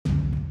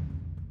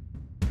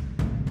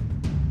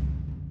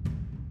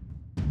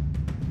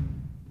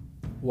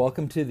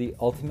Welcome to the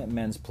Ultimate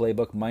Men's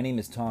Playbook. My name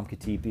is Tom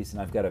Katipis, and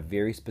I've got a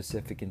very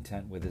specific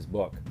intent with this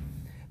book.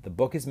 The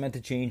book is meant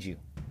to change you.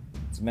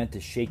 It's meant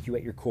to shake you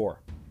at your core.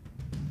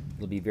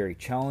 It'll be very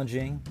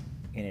challenging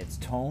in its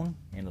tone,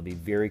 and it'll be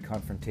very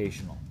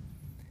confrontational.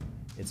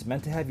 It's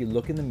meant to have you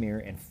look in the mirror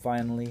and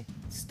finally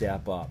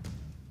step up.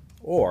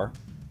 Or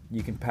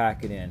you can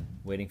pack it in,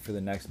 waiting for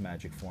the next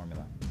magic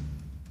formula.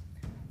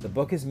 The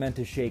book is meant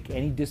to shake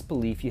any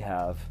disbelief you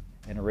have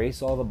and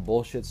erase all the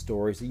bullshit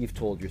stories that you've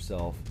told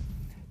yourself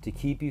to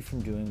keep you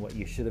from doing what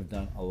you should have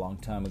done a long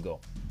time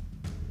ago.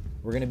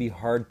 We're going to be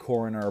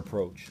hardcore in our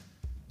approach.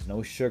 There's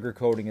no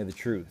sugarcoating of the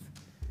truth.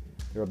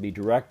 There will be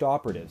direct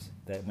operatives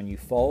that when you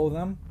follow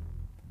them,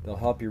 they'll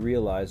help you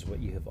realize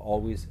what you have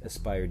always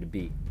aspired to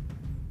be.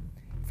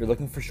 If you're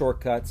looking for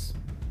shortcuts,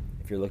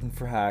 if you're looking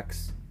for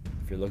hacks,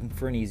 if you're looking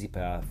for an easy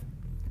path,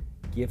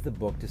 give the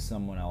book to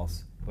someone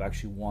else who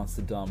actually wants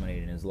to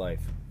dominate in his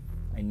life.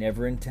 I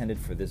never intended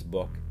for this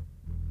book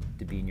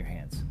to be in your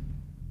hands.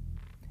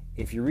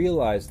 If you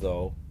realize,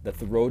 though, that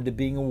the road to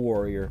being a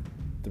warrior,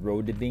 the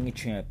road to being a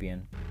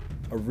champion,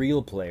 a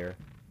real player,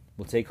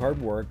 will take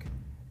hard work,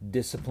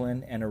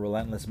 discipline, and a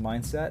relentless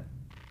mindset,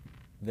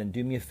 then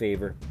do me a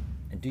favor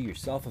and do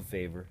yourself a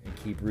favor and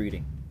keep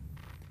reading.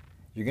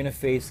 You're going to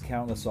face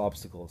countless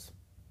obstacles.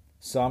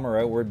 Some are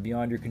outward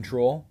beyond your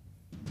control,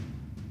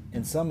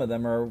 and some of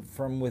them are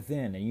from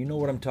within, and you know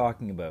what I'm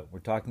talking about. We're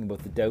talking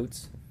about the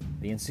doubts,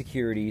 the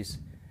insecurities,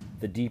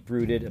 the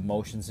deep-rooted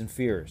emotions and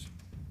fears.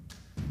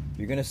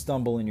 You're going to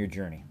stumble in your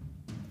journey.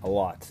 A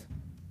lot.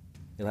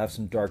 You'll have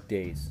some dark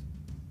days.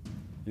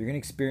 You're going to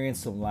experience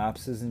some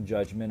lapses in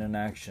judgment and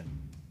action.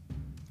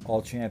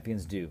 All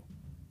champions do.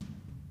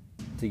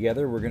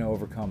 Together, we're going to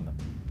overcome them.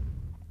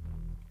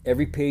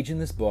 Every page in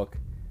this book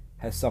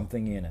has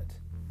something in it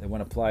that,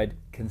 when applied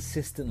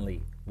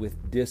consistently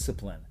with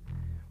discipline,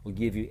 will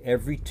give you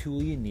every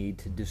tool you need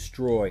to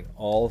destroy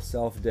all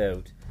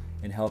self-doubt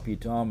and help you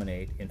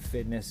dominate in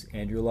fitness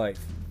and your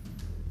life.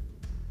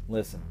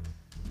 Listen.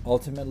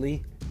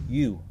 Ultimately,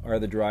 you are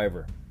the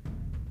driver.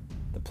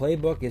 The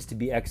playbook is to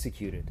be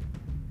executed,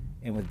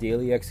 and with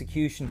daily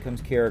execution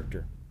comes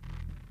character.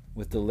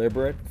 With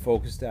deliberate,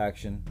 focused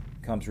action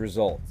comes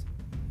results.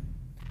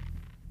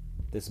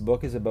 This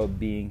book is about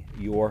being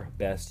your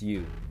best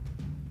you,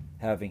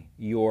 having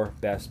your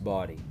best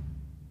body,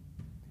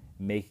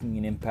 making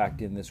an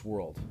impact in this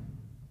world.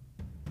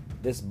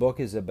 This book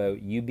is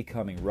about you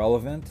becoming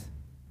relevant,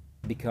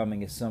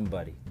 becoming a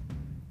somebody,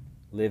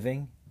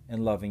 living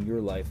and loving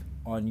your life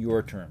on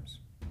your terms.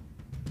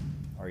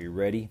 Are you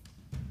ready?